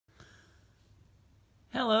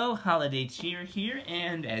Hello, Holiday Cheer here,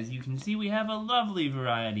 and as you can see, we have a lovely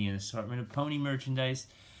variety and assortment of pony merchandise,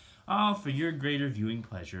 all for your greater viewing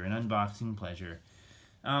pleasure and unboxing pleasure.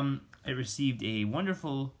 I received a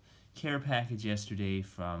wonderful care package yesterday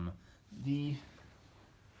from the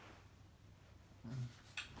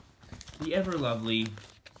ever lovely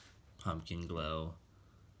Pumpkin Glow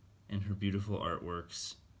and her beautiful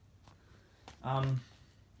artworks.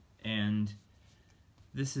 And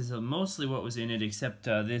this is mostly what was in it, except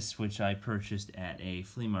this, which I purchased at a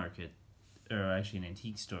flea market, or actually an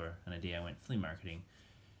antique store, on a day I went flea marketing.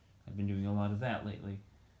 I've been doing a lot of that lately.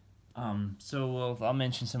 I'll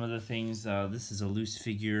mention some of the things. This is a loose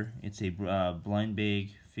figure. It's a blind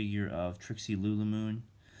bag figure of Trixie Lulamoon.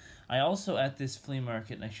 I also, at this flea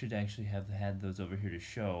market, and I should actually have had those over here to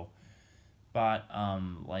show, bought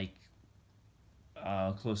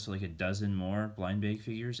close to like a dozen more blind bag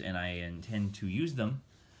figures, and I intend to use them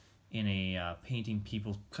in a painting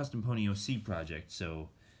people custom pony OC project. So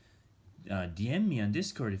DM me on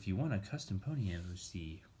Discord if you want a custom pony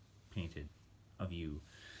OC painted of you.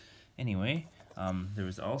 Anyway, there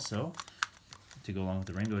was also, to go along with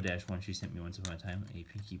the Rainbow Dash one she sent me once upon a time, a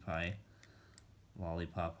Pinkie Pie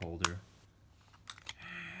lollipop holder.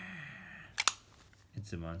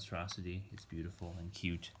 It's a monstrosity. It's beautiful and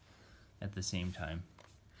cute at the same time.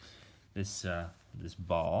 This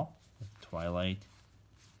ball with Twilight,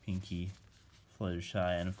 Pinkie,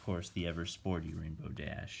 Fluttershy, and of course the ever sporty Rainbow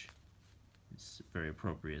Dash. It's very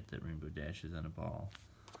appropriate that Rainbow Dash is on a ball.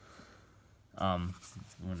 One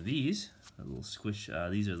of these, a little squish.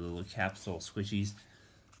 These are the little capsule squishies.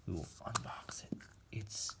 We will unbox it.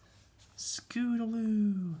 It's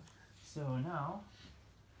Scootaloo. So now,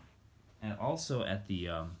 and also at the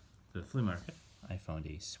flea market, I found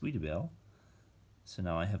a Sweetabelle. So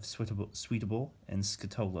now I have Sweetable and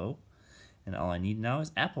Scatolo, and all I need now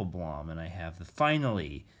is Apple Blom, and I have the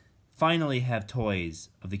finally have toys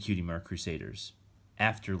of the Cutie Mark Crusaders.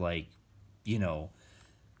 After, like, you know,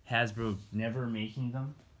 Hasbro never making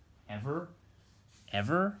them ever.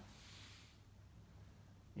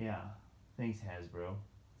 Yeah, thanks Hasbro.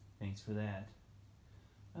 Thanks for that.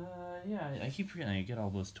 Yeah, I keep forgetting I get all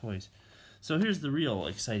those toys. So here's the real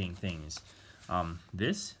exciting things.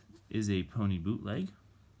 This is a pony bootleg,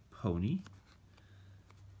 Pony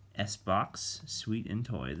S-Box Sweet and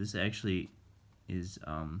Toy. This actually is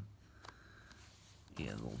a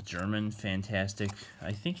little German, fantastic.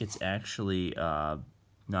 I think it's actually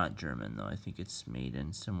not German though. I think it's made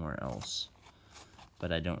in somewhere else,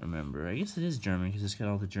 but I don't remember. I guess it is German because it's got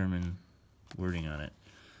all the German wording on it.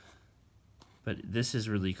 But this is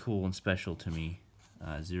really cool and special to me.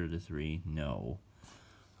 0 to 3, no.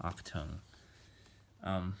 Achtung.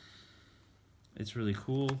 It's really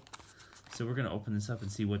cool. So we're gonna open this up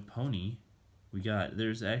and see what pony we got.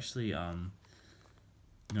 There's actually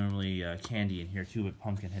normally candy in here too, but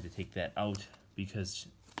Pumpkin had to take that out because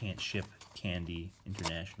can't ship candy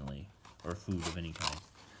internationally or food of any kind.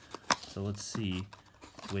 So let's see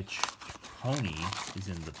which pony is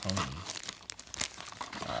in the pony.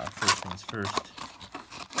 First things first,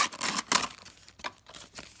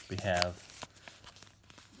 we have,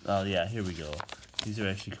 oh yeah, here we go. These are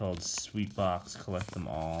actually called Sweet Box, collect them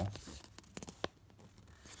all.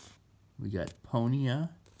 We got Ponia,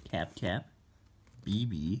 Cap,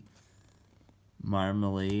 BB,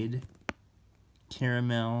 Marmalade,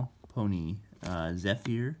 Caramel, Pony,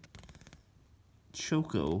 Zephyr,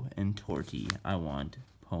 Choco, and Torty. I want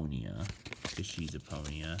Ponia, because she's a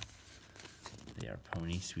Ponia. They are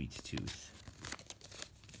Pony Sweet Tooth.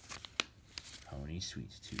 Pony Sweet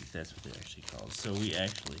Tooth, that's what they're actually called. So we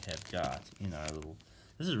actually have got in our little,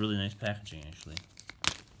 this is really nice packaging actually.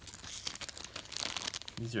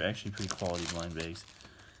 These are actually pretty quality blind bags.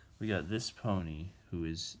 We got this pony who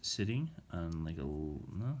is sitting on like a little,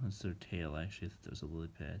 no, that's their tail actually. I thought that was a lily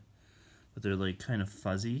pad. But they're like kind of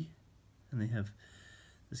fuzzy, and they have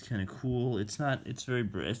this kind of cool, it's not, it's very,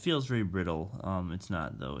 it feels very brittle. It's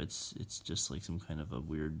not though, it's just like some kind of a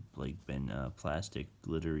weird, like, plastic,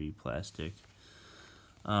 glittery plastic.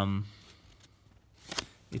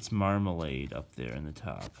 It's Marmalade up there in the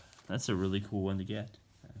top. That's a really cool one to get,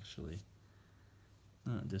 actually.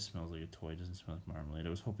 This smells like a toy, it doesn't smell like Marmalade. I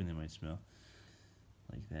was hoping they might smell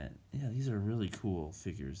like that. Yeah, these are really cool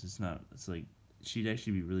figures. It's like, she'd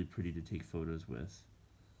actually be really pretty to take photos with.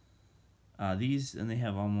 These, and they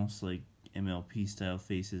have almost like MLP style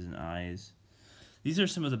faces and eyes. These are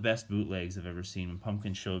some of the best bootlegs I've ever seen. When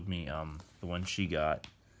Pumpkin showed me the one she got,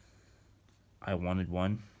 I wanted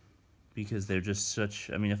one because they're just such,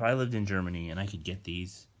 I mean, if I lived in Germany and I could get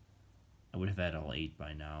these, I would have had all 8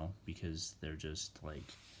 by now because they're just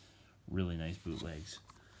like really nice bootlegs.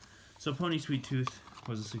 So Pony Sweet Tooth,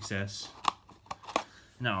 was a success.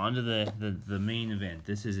 Now, onto the main event.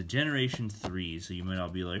 This is a Generation 3, so you might all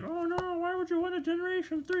be like, oh no, why would you want a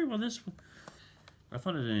Generation 3? Well, I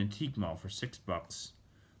found it in an antique mall for $6.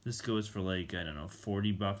 This goes for like, I don't know,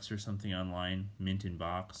 $40 or something online, mint in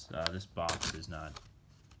box. This box is not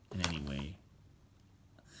in any way.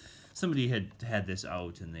 Somebody had this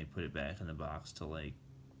out and they put it back in the box to like,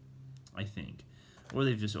 I think. Or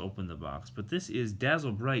they've just opened the box. But this is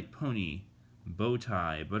Dazzle Bright Pony, Bow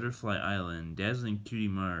Tie, Butterfly Island, Dazzling Cutie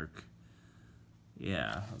Mark.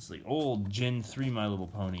 Yeah, it's like old Gen 3 My Little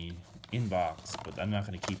Pony in box. But I'm not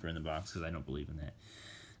going to keep her in the box because I don't believe in that.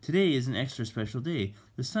 Today is an extra special day.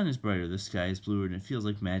 The sun is brighter, the sky is bluer, and it feels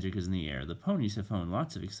like magic is in the air. The ponies have found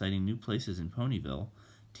lots of exciting new places in Ponyville,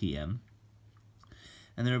 TM.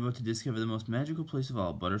 And they're about to discover the most magical place of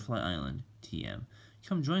all, Butterfly Island, TM.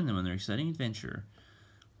 Come join them on their exciting adventure.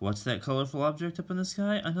 What's that colorful object up in the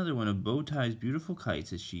sky? Another one of Bow Tie's beautiful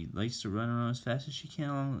kites, as she likes to run around as fast as she can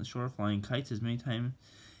along the shore, flying kites as many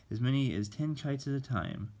as 10 kites at a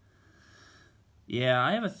time. Yeah,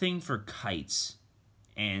 I have a thing for kites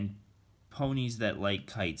and ponies that like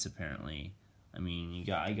kites, apparently. I mean,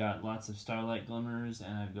 I got lots of Starlight Glimmers,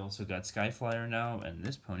 and I've also got Skyflyer now, and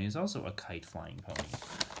this pony is also a kite-flying pony.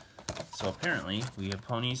 So apparently, we have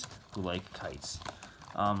ponies who like kites.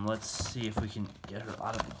 Let's see if we can get her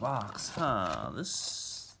out of the box.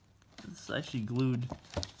 This is actually glued.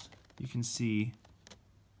 You can see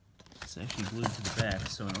it's actually glued to the back.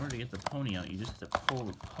 So in order to get the pony out, you just have to pull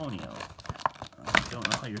the pony out. I don't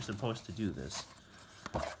know how you're supposed to do this.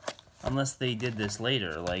 Unless they did this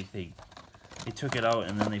later, like they took it out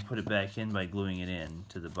and then they put it back in by gluing it in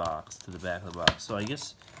to the box, to the back of the box. So I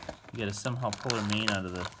guess you gotta somehow pull her mane out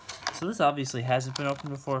of the... So this obviously hasn't been opened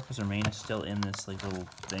before because her mane is still in this like little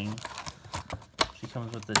thing. She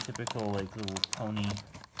comes with the typical like little pony.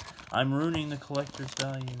 I'm ruining the collector's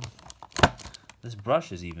value. This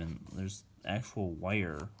brush is even, there's actual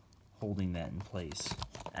wire holding that in place.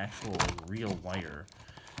 Actual like real wire.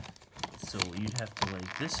 So you'd have to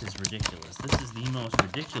like, this is ridiculous. This is the most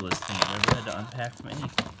ridiculous thing I've ever had to unpack from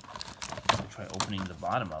anything. So try opening the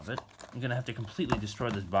bottom of it. I'm gonna have to completely destroy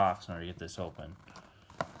this box in order to get this open.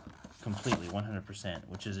 Completely, 100%,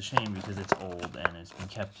 which is a shame because it's old and it's been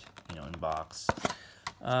kept, you know, in box.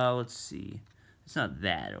 Let's see. It's not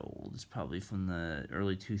that old. It's probably from the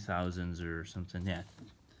early 2000s or something. Yeah,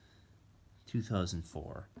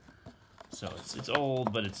 2004. So it's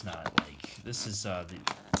old, but it's not like, this is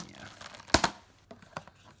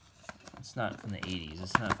it's not from the 80s.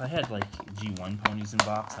 It's not. If I had like G1 ponies in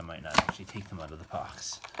box, I might not actually take them out of the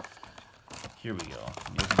box. Here we go.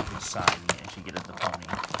 Maybe you can side and actually get at the pony.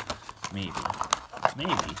 Maybe.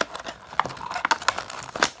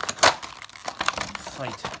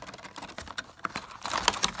 Fight.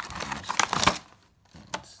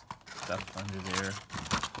 Stuff under there.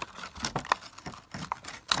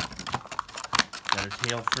 Got her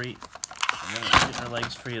tail free. And then getting her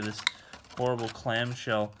legs free of this horrible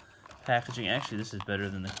clamshell packaging. Actually, this is better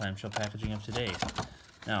than the clamshell packaging of today.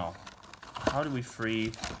 Now, how do we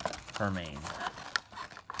free her mane?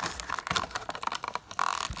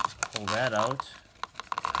 Pull that out.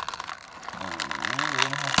 We're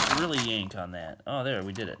gonna have to really yank on that. Oh, there,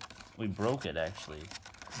 we did it. We broke it, actually.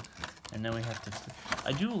 And then we have to...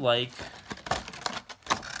 I do like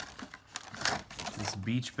this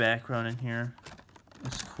beach background in here.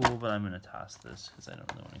 It's cool, but I'm gonna toss this because I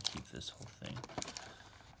don't really want to keep this whole thing.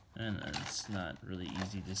 And it's not really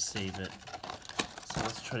easy to save it. So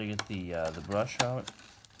let's try to get the brush out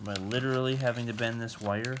by literally having to bend this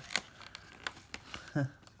wire.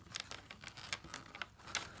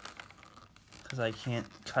 Because I can't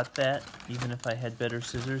cut that, even if I had better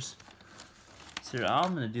scissors. So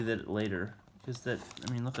I'm going to do that later. Because that,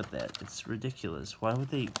 I mean, look at that. It's ridiculous. Why would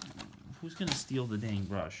they... Who's going to steal the dang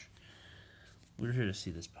brush? We're here to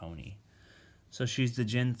see this pony. So she's the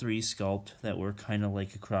Gen 3 sculpt that were kind of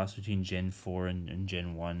like a cross between Gen 4 and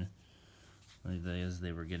Gen 1. Like as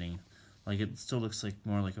they were getting... Like it still looks like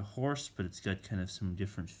more like a horse, but it's got kind of some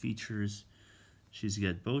different features. She's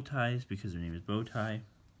got bow ties because her name is Bow Tie.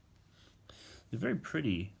 They're very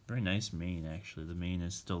pretty, very nice mane actually. The mane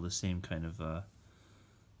is still the same kind of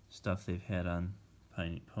stuff they've had on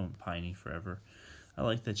Piney forever. I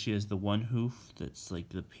like that she has the one hoof that's like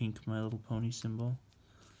the pink My Little Pony symbol.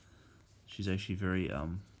 She's actually very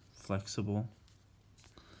flexible.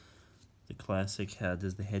 The classic head,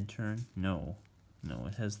 does the head turn? No,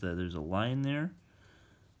 it has there's a line there,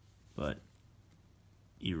 but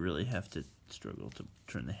you really have to struggle to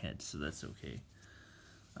turn the head, so that's okay.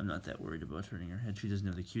 I'm not that worried about turning her head. She doesn't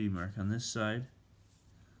have the cutie mark on this side.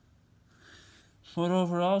 But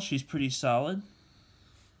overall, she's pretty solid.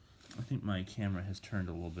 I think my camera has turned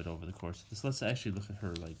a little bit over the course of this. Let's actually look at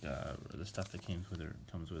her, like, the stuff that comes with her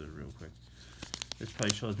real quick. This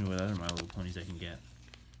probably shows me what other My Little Ponies I can get.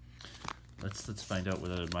 Let's find out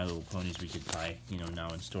what other My Little Ponies we could buy, you know, now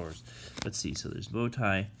in stores. Let's see. So there's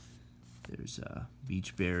Bowtie, there's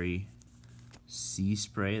Beachberry, Sea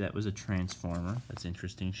Spray. That was a Transformer. That's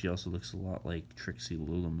interesting. She also looks a lot like Trixie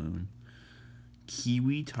Lulamoon.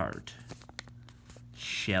 Kiwi Tart,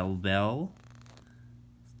 Shell Bell,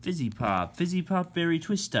 Fizzy Pop Berry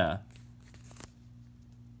Twista,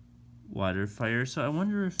 Waterfire. So I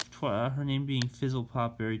wonder if her name being Fizzle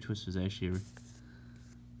Pop Berry Twist was actually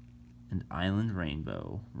an Island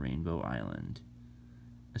Rainbow Island.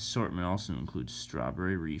 Assortment also includes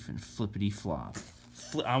Strawberry Reef and Flippity Flop.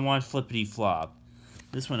 I want Flippity Flop.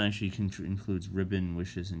 This one actually includes Ribbon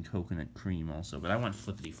Wishes and Coconut Cream also, but I want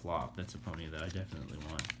Flippity Flop. That's a pony that I definitely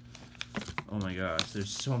want. Oh my gosh, there's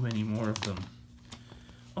so many more of them.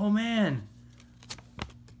 Oh man!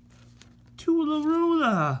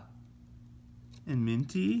 Toolaroola! And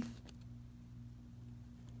Minty.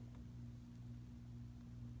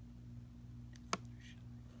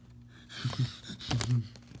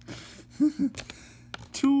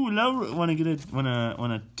 Want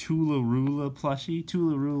a Toolaroola plushie?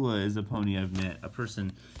 Toolaroola is a pony I've met. A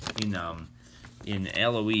person in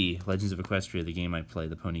LOE, Legends of Equestria, the game I play,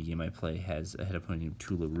 the pony game I play, had a pony named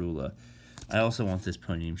Toolaroola. I also want this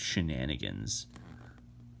pony named Shenanigans.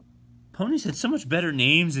 Ponies had so much better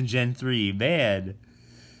names in Gen 3, man.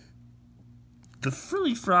 The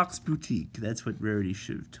Frilly Frocks Boutique. That's what Rarity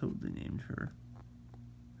should have totally named her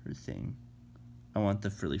thing. I want the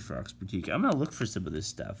Frilly Frocks Boutique. I'm going to look for some of this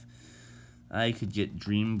stuff. I could get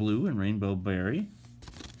Dream Blue and Rainbow Berry.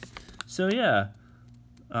 So, yeah.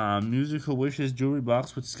 Musical Wishes jewelry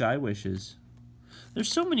box with Sky Wishes.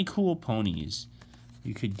 There's so many cool ponies.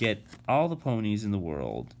 You could get all the ponies in the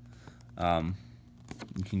world. You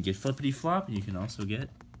can get Flippity Flop, and you can also get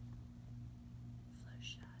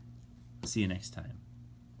Fluttershy. See you next time.